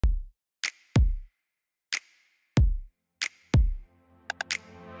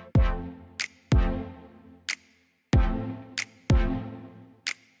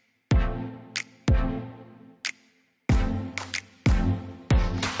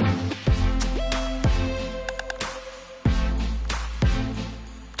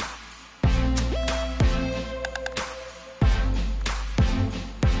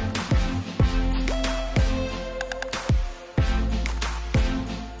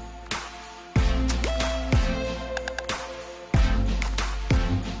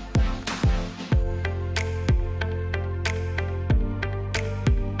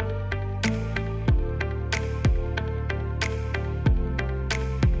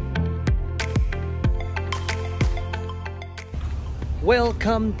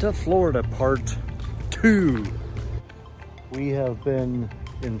Welcome to Florida part 2. We have been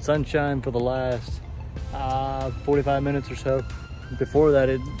in sunshine for the last 45 minutes or so. Before that,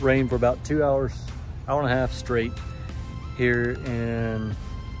 it rained for about 2 hours, hour and a half straight here in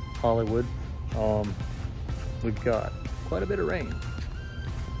Hollywood. We've got quite a bit of rain.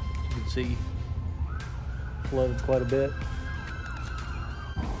 You can see flooded quite a bit.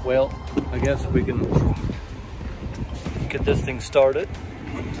 Well, I guess we can get this thing started.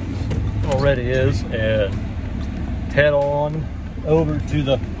 Already is, and head on over to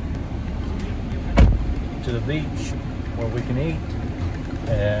the beach where we can eat,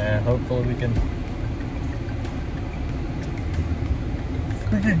 and hopefully we can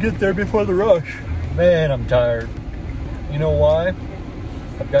get there before the rush. Man, I'm tired. You know why?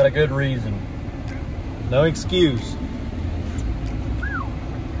 I've got a good reason. No excuse.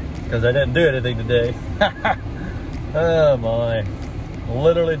 Because I didn't do anything today. Oh my.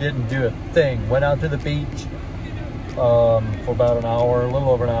 Literally didn't do a thing. Went out to the beach for about an hour, a little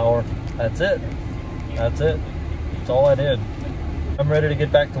over an hour. That's it. That's it. That's all I did. I'm ready to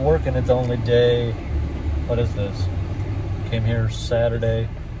get back to work, and it's only day, what is this? Came here Saturday.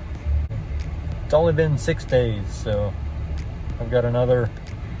 It's only been 6 days, so I've got another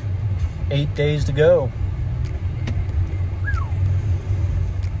 8 days to go.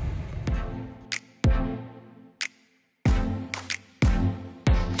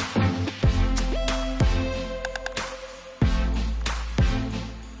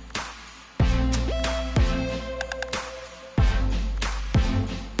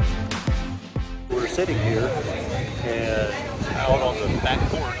 We're sitting here and out on the back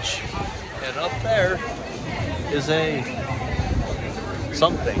porch, and up there is a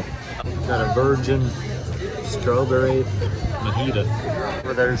something. Got a virgin strawberry mojito.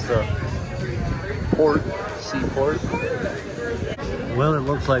 There's the port, seaport. Well, it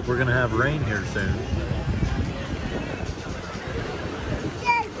looks like we're gonna have rain here soon.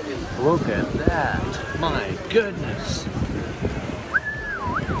 Look at that, my goodness.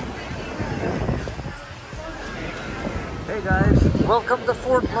 Hey guys, welcome to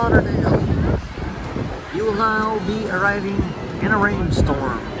Fort Lauderdale. You will now be arriving in a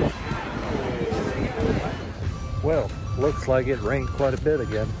rainstorm. Well, looks like it rained quite a bit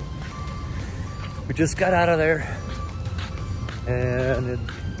again. We just got out of there and it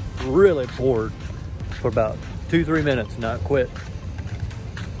really poured for about 2-3 minutes, not quit.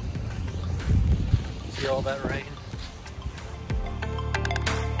 See all that rain?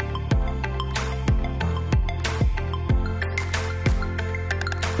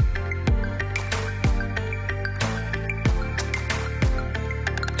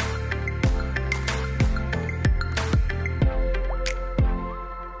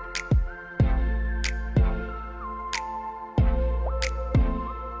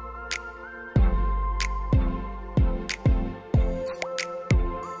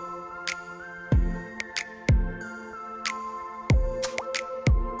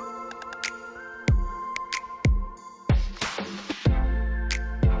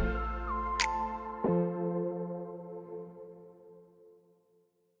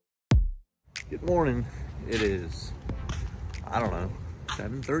 Good morning. It is, I don't know,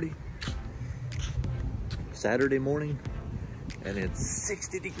 7:30 Saturday morning, and it's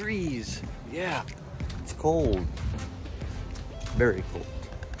 60 degrees. Yeah, it's cold, very cold.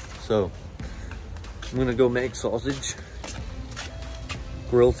 So I'm gonna go make sausage,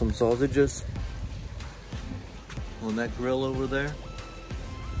 grill some sausages on that grill over there,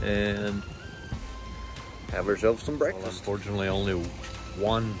 and have ourselves some breakfast. Well, unfortunately, only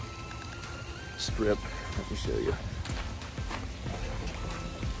one strip. Let me show you.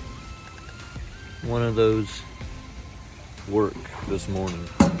 One of those work this morning,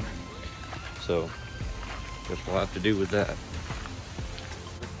 so guess we'll have to do with that.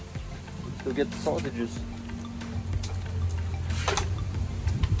 Let's go get the sausages.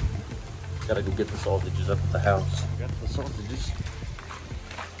 Gotta go get the sausages up at the house. Got the sausages.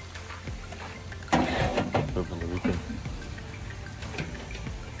 Hopefully we can.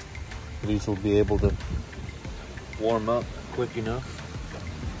 These will be able to warm up quick enough.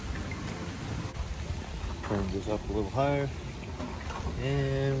 Turn this up a little higher,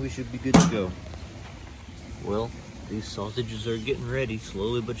 and we should be good to go. Well, these sausages are getting ready,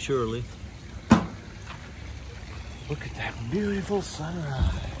 slowly but surely. Look at that beautiful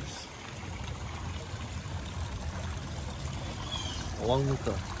sunrise. Along with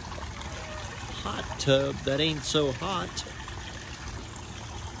the hot tub that ain't so hot.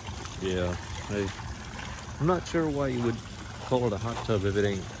 Yeah, I'm not sure why you would call it a hot tub if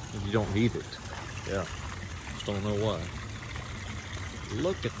you don't need it. Yeah, just don't know why.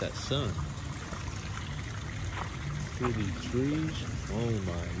 Look at that sun. See these trees? Oh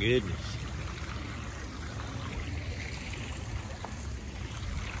my goodness.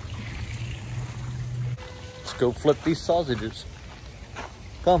 Let's go flip these sausages.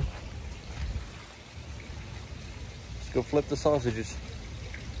 Come. Let's go flip the sausages.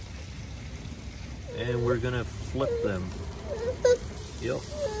 And we're gonna flip them. Yep.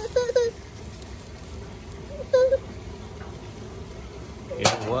 You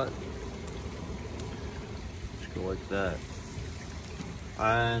know what? Let's go like that.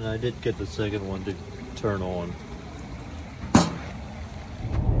 And I did get the second one to turn on.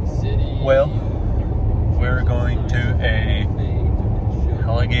 Well, we're going to a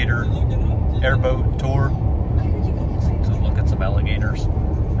alligator airboat tour to look at some alligators,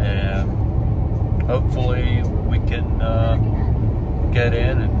 and hopefully we can get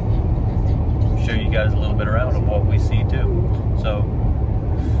in and show you guys a little bit around of what we see too. So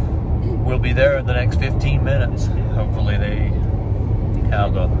we'll be there in the next 15 minutes. Hopefully they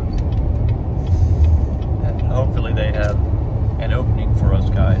have an opening for us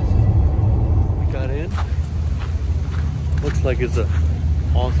guys. We got in. Looks like it's an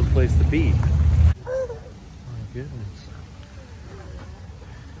awesome place to be. My goodness.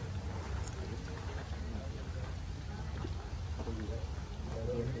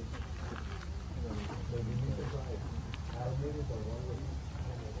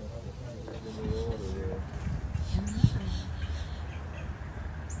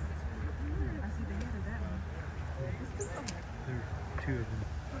 Two of them.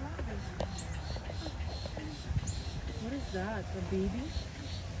 What is that? A baby?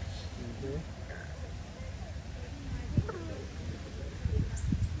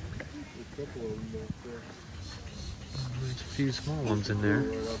 There's a few small ones in there.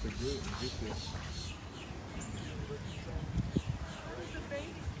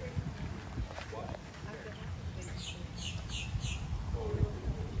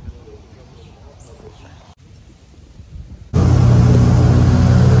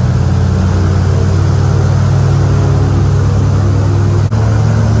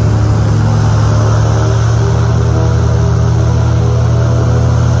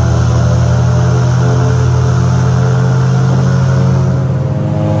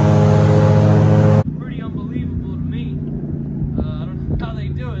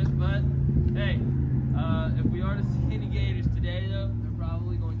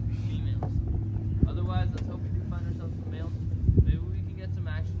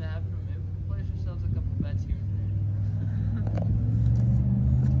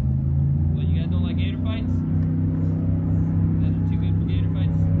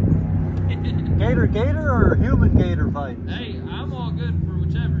 Gator or human gator fight? Hey, I'm all good for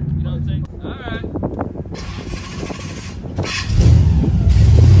whichever, you know what I'm saying? Alright.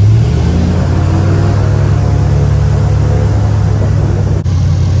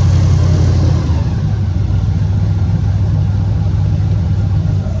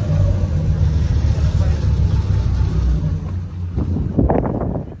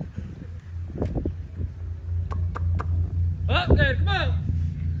 Up there, come on!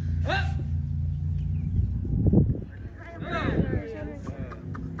 Up!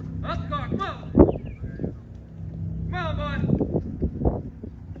 Up the car, come on! Come on, boy!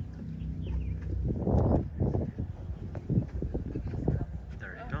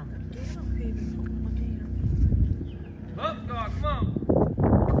 There you go. Up the car, come on!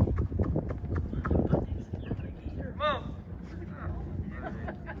 Come on!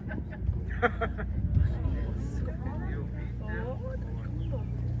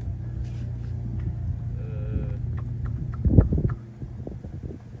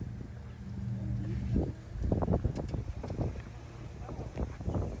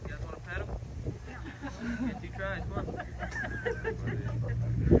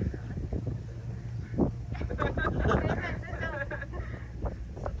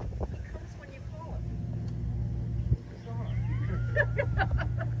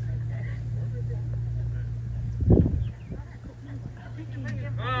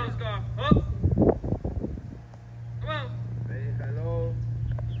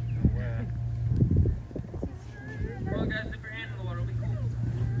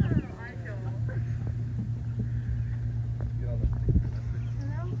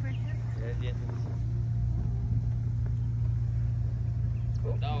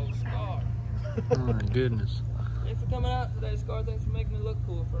 Oh my goodness. Thanks for coming out today, Scar. Thanks for making me look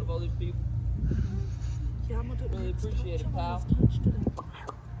cool in front of all these people. Really appreciate it, pal.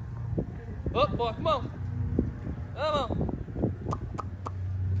 Oh, boy, come on. Come on.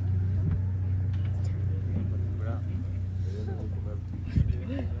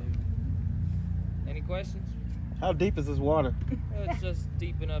 questions? How deep is this water? It's just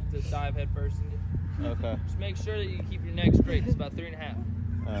deep enough to dive head first into. Okay. Just make sure that you keep your neck straight. It's about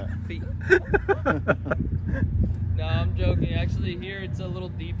 3.5 feet. No, I'm joking. Actually, here it's a little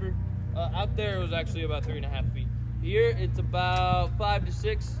deeper. Out there it was actually about 3.5 feet. Here it's about 5 to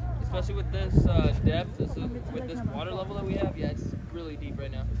 6, especially with this depth, with this water level that we have. Yeah, it's really deep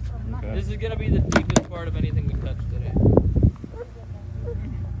right now. Okay. This is gonna be the deepest part of anything we touch today.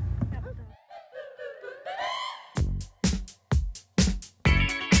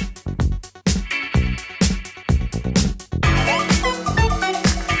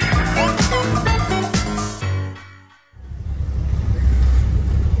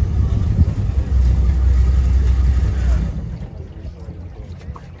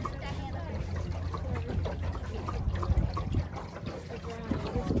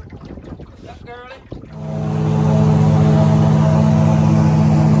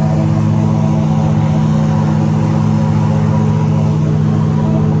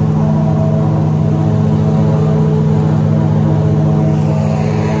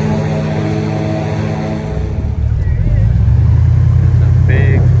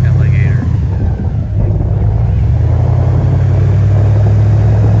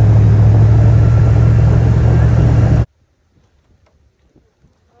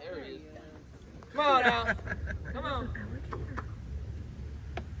 Come on now. Come on.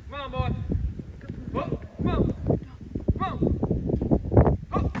 Come on, boy. Whoa, come on. Come on.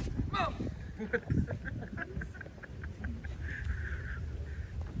 Oh, come on.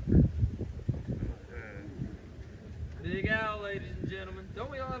 Big Al, ladies and gentlemen.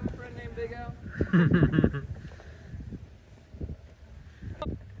 Don't we all have a friend named Big Al? Come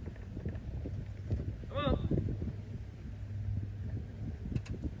on.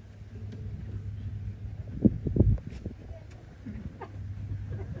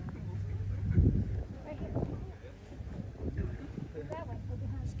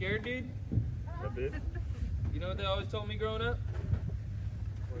 Scared, dude? A bit. You know what they always told me growing up?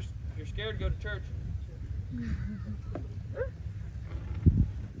 If you're scared, go to church.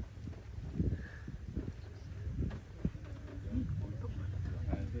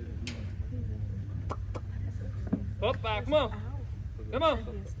 Up back, come on. Come on.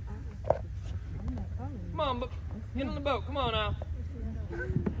 Come on, get on the boat. Come on now.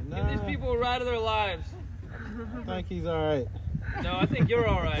 Give these people a ride of their lives. I think he's all right. No, I think you're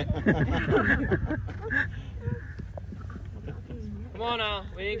all right. Come on now,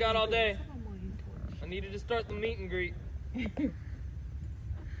 we ain't got all day. I needed to start the meet and greet. We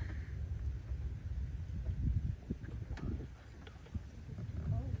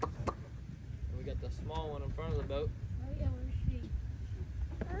got the small one in front of the boat.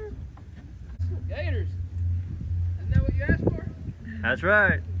 Gators! Isn't that what you asked for? That's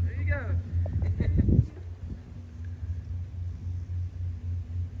right. There you go.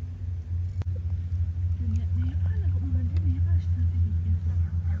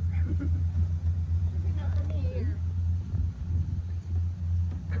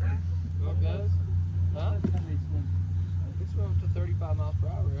 Well, guys, huh? We swim up to 35 miles per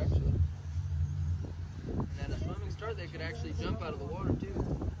hour, actually. And at a swimming start, they could actually jump out of the water, too.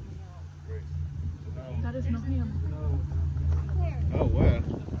 That is not him. Oh, wow.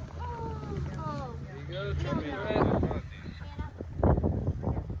 There you go, tell me right.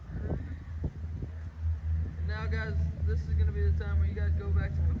 Now, guys, this is going to be the time where you guys go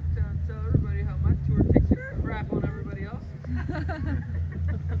back to Coopertown and tell everybody how my tour takes a crap on everybody else.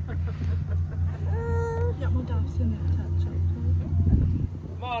 Jag må dafsa nu, touch up.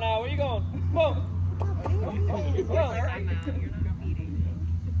 Come on now, where you going? Come on. Come on.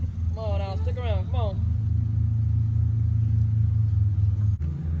 Come on now, stick around, come on.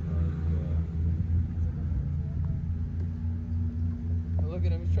 Look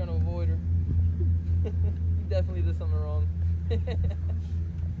at him, he's trying to avoid her. He definitely did something wrong.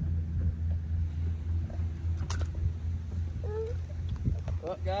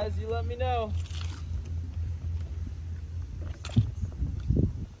 Well, guys, you let me know.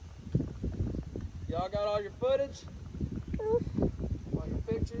 Y'all got all your footage? All your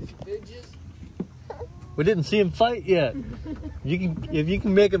pictures, your vidges? We didn't see him fight yet. If you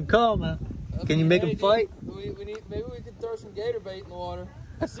can make him come, huh? Can you make him fight? Maybe we could throw some gator bait in the water.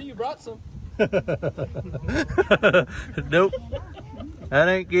 I see you brought some. Nope. That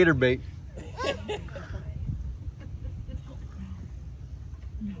ain't gator bait.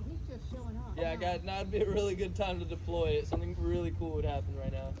 Yeah, guys, that'd be a really good time to deploy it. Something really cool would happen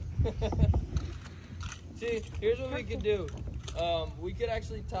right now. See, here's what we could do. We could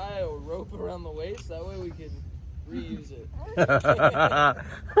actually tie a rope around the waist. That way we could reuse it.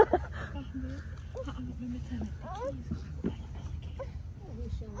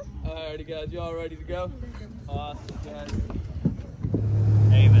 Alrighty guys, you all ready to go? Awesome guys.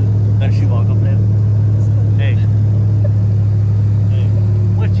 Hey man, does she walk up there? Hey. Hey.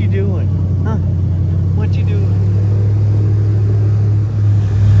 What you doing? Huh? What you doing?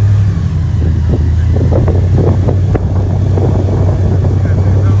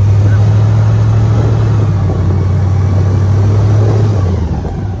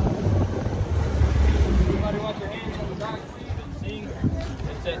 Everybody want your hands on the back sleeve and see.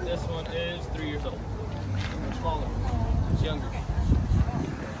 It's that this one is 3 years old. Or smaller. It's younger.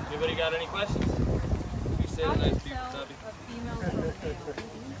 Anybody got any questions? You say the nice people, Tubby.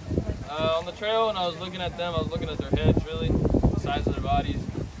 On the trail, when I was looking at them, I was looking at their heads, really, the size of their bodies.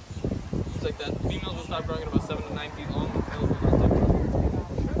 It's like that. Females will start growing at about 7 to 9 feet long. Males will not take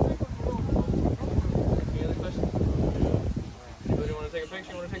long. Any other questions? Anybody want to take a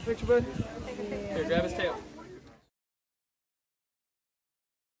picture? Want to take a picture, bud? Here, grab his tail.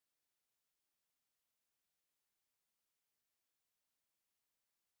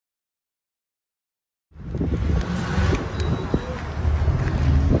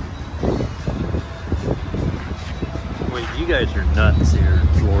 Wait, you guys are nuts here in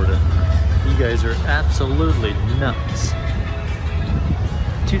Florida. You guys are absolutely nuts.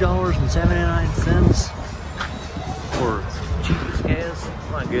 $2.79 for cheapest gas?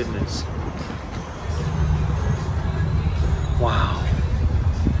 My goodness. Wow.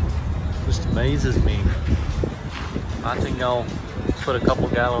 Just amazes me. I think I'll put a couple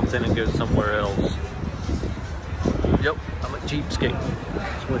gallons in and go somewhere else. Yep, I'm a cheapskate.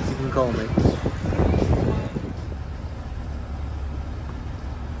 That's what you can call me.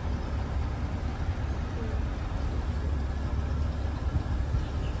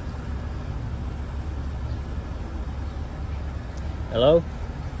 Hello?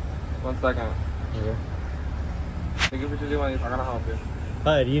 1 second. Okay. Think of what you're doing. I'm gonna help you.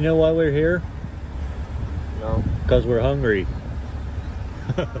 Hi, do you know why we're here? No. Because we're hungry.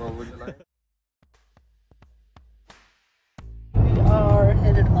 Well, would you like? We are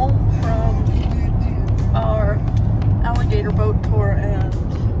headed home from our alligator boat tour, and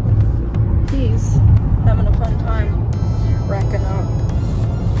he's having a fun time racking up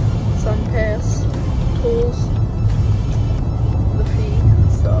sun pass tools.